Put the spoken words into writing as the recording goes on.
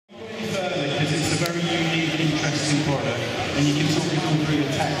amazing product, and you can talk people through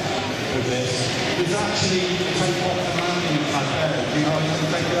the tech of this. There's actually a take off the landing pad there. Do you know how to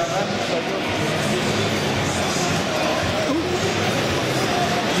take that there?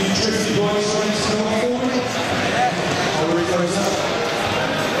 You drifted boys ready to go forward? Yeah. Or it goes up.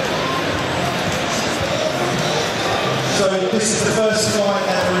 So this is the first flight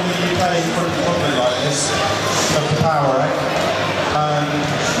ever in the UK from a product like this, of the PowerEgg.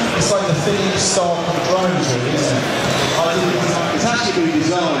 It's like the Finnish stock of drones, really, isn't it? It's actually been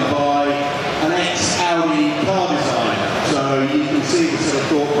designed by an ex-Audi car designer, so you can see the sort of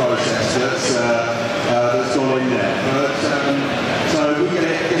thought process that's gone in there. But so we get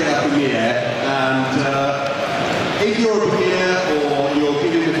it up in the air, and if you're a beginner or you're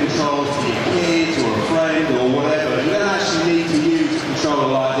giving the controls to your kids or a friend or whatever, you don't actually need to use a controller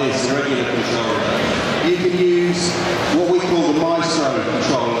like this, a regular controller. You can use what we call the Maestro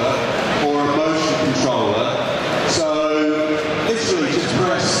controller or a motion controller. So literally just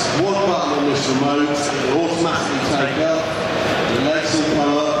press one button on this remote, it will automatically take up, the legs will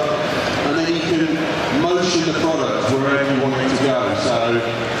come up, and then you can motion the product wherever you want it to go. So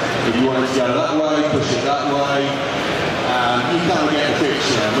if you want it to go that way, push it that way, you kind of get the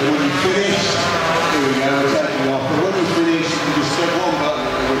picture. But when you finish, here we go, we're taking off, but when you finish, you can just click one button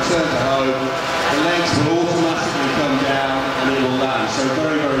and return to home. The legs will automatically come down and it will land. So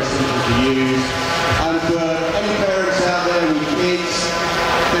very, very simple to use. And for any parents out there with kids,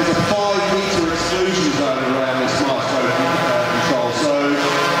 there's a 5-metre exclusion zone around this Maestro control. So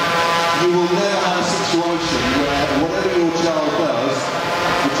you will never have a situation where whatever your child does,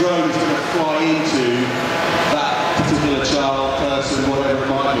 the drone is going to fly into that particular child, person, whatever it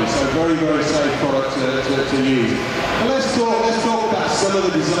might be. So very, very safe product to use. And let's talk about some of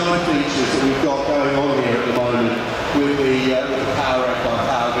the design features that we've got going on here at the moment with the PowerEgg by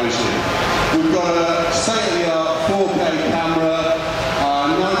PowerVision. We've got a state-of-the-art 4K camera,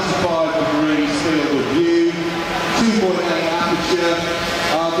 95 degrees field of view, 2.8 aperture,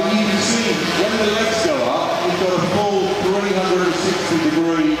 but you can see when the legs go up, we've got a full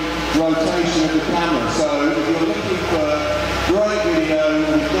 360-degree rotation of the camera. So if you're looking for great video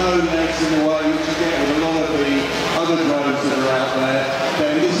with no legs in the way, which you get with a lot of the other drones that are out there,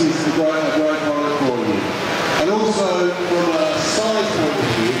 then this is a great product for you. And also from a size point of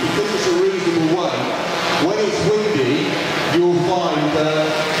view, because it's a reasonable weight, when it's windy, you'll find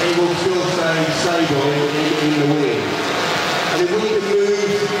that it will still stay stable in the wind. And if we can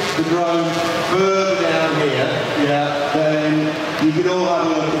move the drone further down here, then you can all have a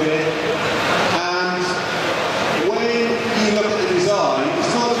look at it. And when you look at the design,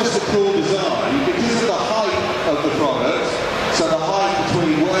 it's not just a cool design, because of the height of the product, so the height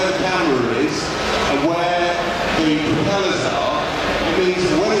between where the camera is and where the propellers are, it means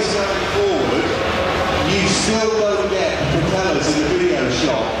that when it's going forward, you still don't get propellers in the video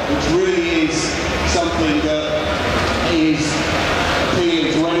shot, which really is something that is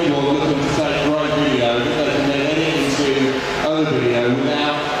appealing to anyone looking to take great video, that they can then edit into other video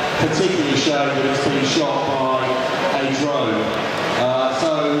without particularly showing that it's been shot by a drone.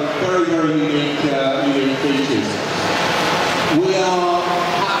 So very, very unique features.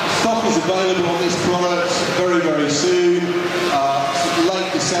 Stock is available on this product very, very soon.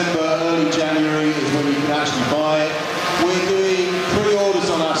 Late December, early January is when you can actually buy it. We're doing pre-orders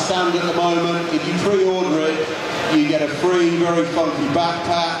on our stand at the moment. If you pre-order it, you get a free, very funky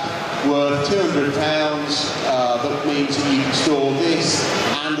backpack worth £200. That means that you can store this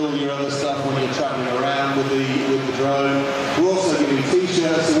and all your other stuff when you're travelling around with the drone. We're also giving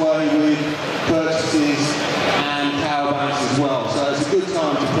t-shirts away with purchases and power banks as well. So it's a good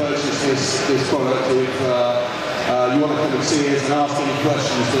time to purchase this product if you want to come and see us and ask any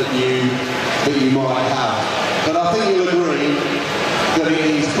questions that you might have. But I think you'll agree that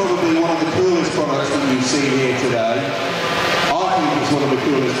it is probably one of the coolest products that you've seen here today. I think it's one of the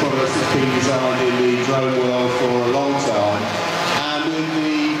coolest products that's been designed in the drone world for a long time. And with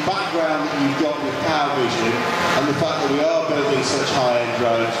the background that you've got with PowerVision and the fact that we are building such high-end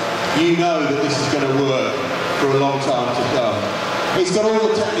drones, you know that this is going to work for a long time to come. It's got all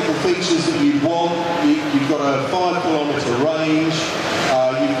the technical features that you want. You've got a 5-kilometre range.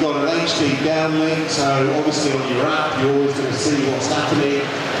 You've got an HD downlink, so obviously on your app you're always going to see what's happening.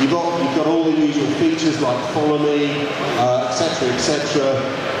 You've got all the usual features like follow me, etc., etc.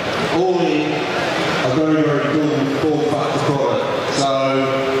 All in a very, very cool form factor product. So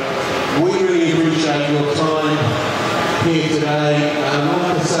we really appreciate your time here today. And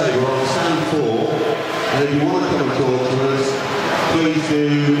like I say, we're on stand 4, and if you want to come and talk to us, please do.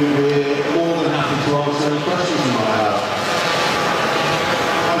 We're more than happy to answer any questions you might have.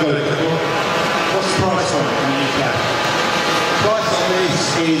 What's the price point in the UK?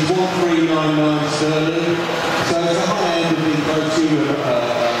 is 1399 sterling. So it's a high end of the prosumer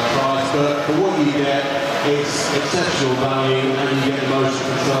price, but for what you get, it's exceptional value, and you get the motion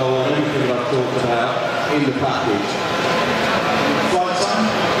control and everything I've talked about in the package. Flight time?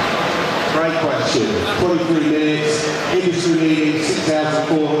 Great question. 23 minutes, industry leading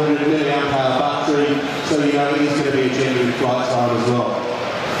 6,400 mAh battery, so you know it is going to be a genuine flight time as well.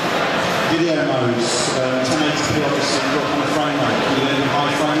 Video modes, 1080p obviously, what kind of frame rate? Can you do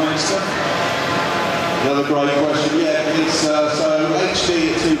high frame rate stuff? Another great question. Yeah, it's so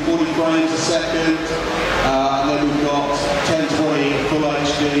HD at 240 frames a second, and then we've got 1020 full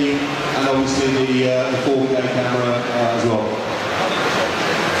HD, and obviously the 4K camera as well.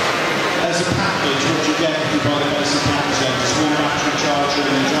 As a package, what do you get if you buy the basic package then? Just one battery charger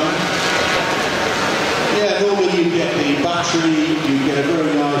and a drone? Yeah, normally you get the battery, you get a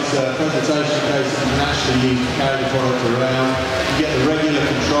very nice presentation case that you can actually use to carry the product around. You get the regular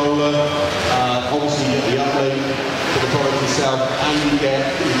controller, obviously you get the uplink for the product itself, and you get,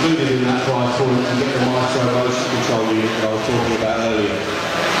 included in that price point, you get the micro motion control unit that I was talking about earlier.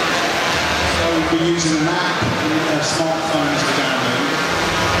 So we're using an app and smartphones to download.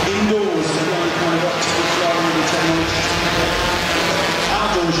 Indoors, we've got any kind of optical flow and technology.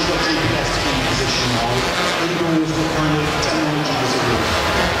 Outdoors, you've got GPS to keep position hold. Indoors, what kind of technology does it use?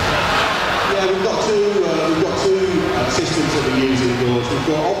 Yeah, we've got two systems that we use indoors. We've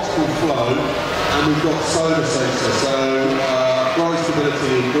got optical flow and we've got solar sensor. So bright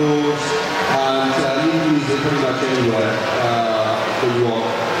stability indoors, and you can use it pretty much anywhere that you want.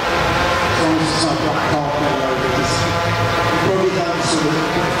 As long as it's not black carpet over, you probably have sort of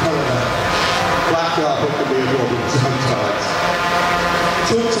colour there. Black carpet can be a problem sometimes.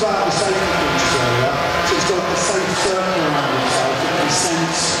 We talked about the safety features earlier, so it's got a safe circle around itself, it can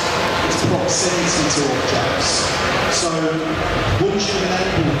sense its proximity to objects. So once you've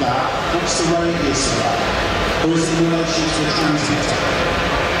enabled that, what's the radius of that? Or is it in relation to a transmitter?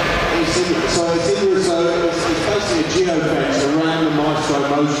 It's basically a geofence around the maestro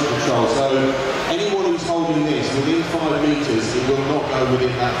motion control. So anyone who's holding this within 5 metres, it will not go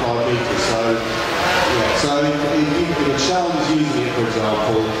within that 5 metres. So yeah, so if a child is using it, for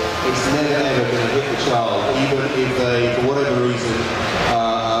example, it's never ever going to hit the child, even if they, for whatever reason,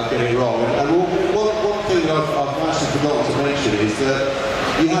 are getting it wrong. And one thing that I've actually forgotten to mention is that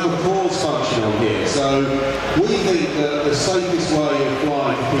you have a pause function on here. So we think that the safest way of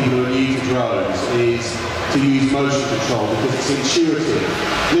flying for people who are new to drones is to use motion control because it's intuitive.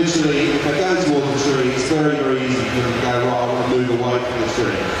 Literally, if they go towards the tree, it's very, very easy for them to go, right, I want to move away from the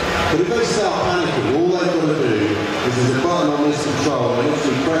tree. But if they start panicking, all they've got to do is there's a button on this control, they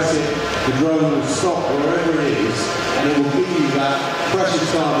literally press it, the drone will stop wherever it is, and it will give you that precious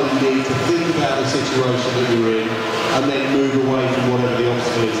time that you need to think about the situation that you're in, and then move away from whatever the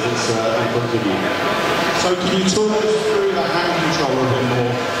obstacle is that's in front of you. So can you talk us through that hand controller a bit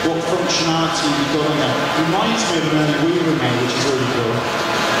more? What functionality you've got on there? Reminds me of an early Wii remote, which is really cool.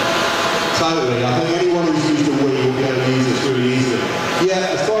 Totally. I think anyone who's used a Wii will be able to use this really easily.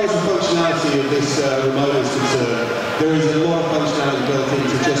 Yeah, as far as the functionality of this remote is concerned, there is a lot of functionality built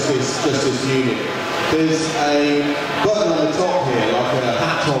into just this unit. There's a button on the top here, like a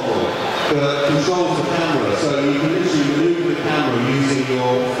hat toggle, that controls the camera. So you can literally move the camera using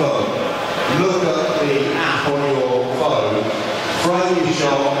your phone. Look at the app on your phone, frame your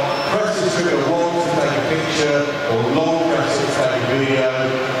shot, press the trigger once to take a picture, or long press it to take a video,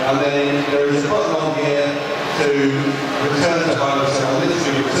 and then there is a button on here to return to home, so I'll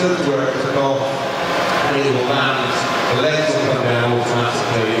literally return to where it took off, and it will land. The legs will come down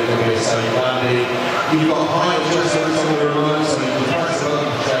automatically, it will be a safe landing. You've got height adjustments on the remote, so you can press the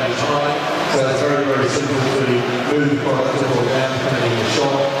button to change height, so it's very, very simple to move the product up or down depending on the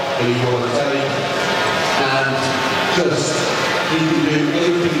shot that you want to take, and just you can do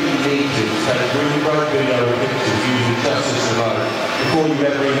everything you need to take really great video and pictures using just this remote before you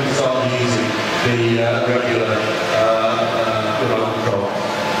ever even start using the regular remote control.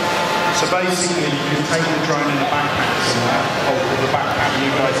 So basically, you can take the drone in a backpack somewhere, or the backpack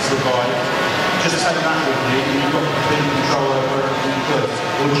you guys provide, just take that with you, and you've got complete control over everything you do.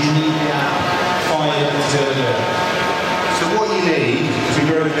 Or do you need the app fired to do it? So what you need, to be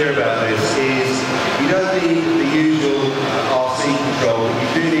very clear about this, is you don't need the usual RC control, but you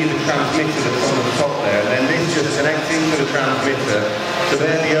do need the transmitter that's on the top there, and then this just connects into the transmitter, so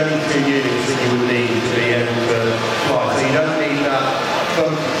they're the only two units that you would need to be able to fly. So you don't need that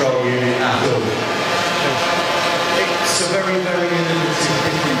phone control unit at all. It's a very, very innovative,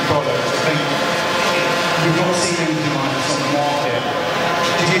 different product. I think we've not seen anything like this on the market.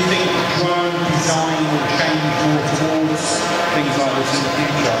 Do you think drone design will change more towards things like this in the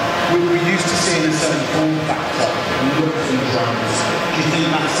future?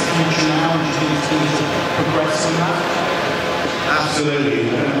 Absolutely,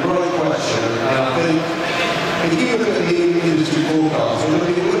 great question. And I think if you look at the industry forecast, we're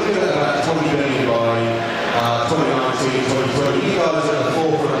looking at about 20 billion by 2019, 2020. You guys are at the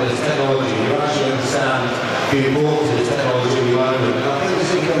forefront of this technology. You actually understand the importance of this technology at the moment. And I think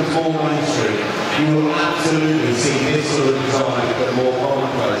as it becomes more mainstream, you will absolutely see this sort of design become more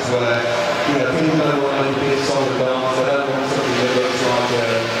commonplace, where people don't want to make big solid darts, they don't want something that looks like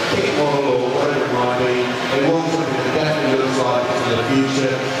a kit model or whatever it might be. They want something that definitely looks like it's in the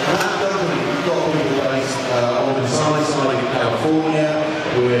future. And that company, we've got people based on the design side in California,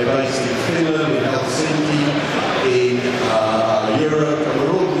 we're based in Finland, in Helsinki, in Europe, and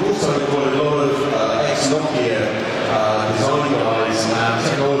we've also got a lot of ex-Nokia design guys and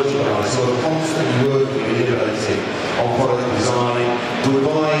technology guys who are constantly working and innovating on product design. We're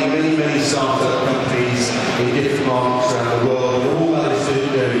buying many startup companies in different markets around the world, and all that is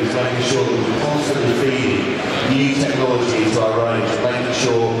doing is making sure that we're constantly feeding new technology into our range and making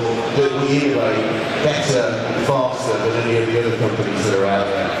sure that we innovate better and faster than any of the other companies that are out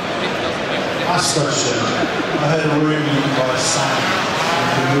there. Last question. I heard a rumour by Sam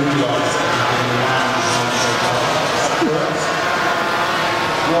who mobilises in the land design so far. Is that correct?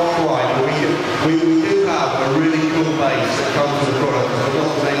 Not quite. We do have a really cool base that comes with the product, I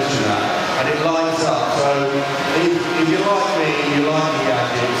forgot to mention that, and it lights up. So if you're like me and you like the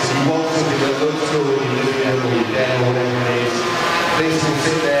gadgets, and you want something that looks cool in your living room or your den or whatever it is, this will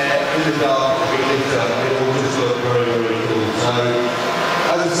sit there in the dark and be lit up, and it will just look very cool. So,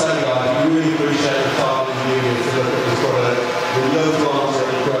 as I say guys, we really appreciate the time and the to look at this product. We'd love to answer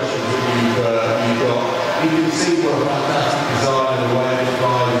any questions that you've got. You can see what a fantastic design and the way this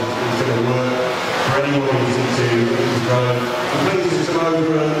guide is going to work for anyone who's into drone. Please just come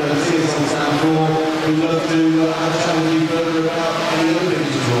over and see us on stand 4. We'd love to have a chat with you further about any other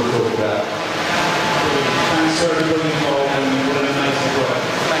things you want to talk about. Thanks for everybody involved and what an amazing work.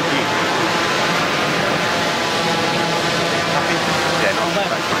 Thank you. Yeah, not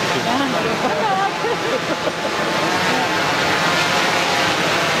bad.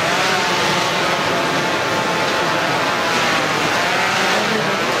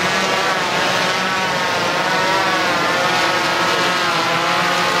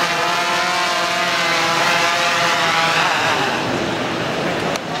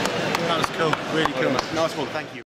 That was cool, really cool. Nice one, thank you.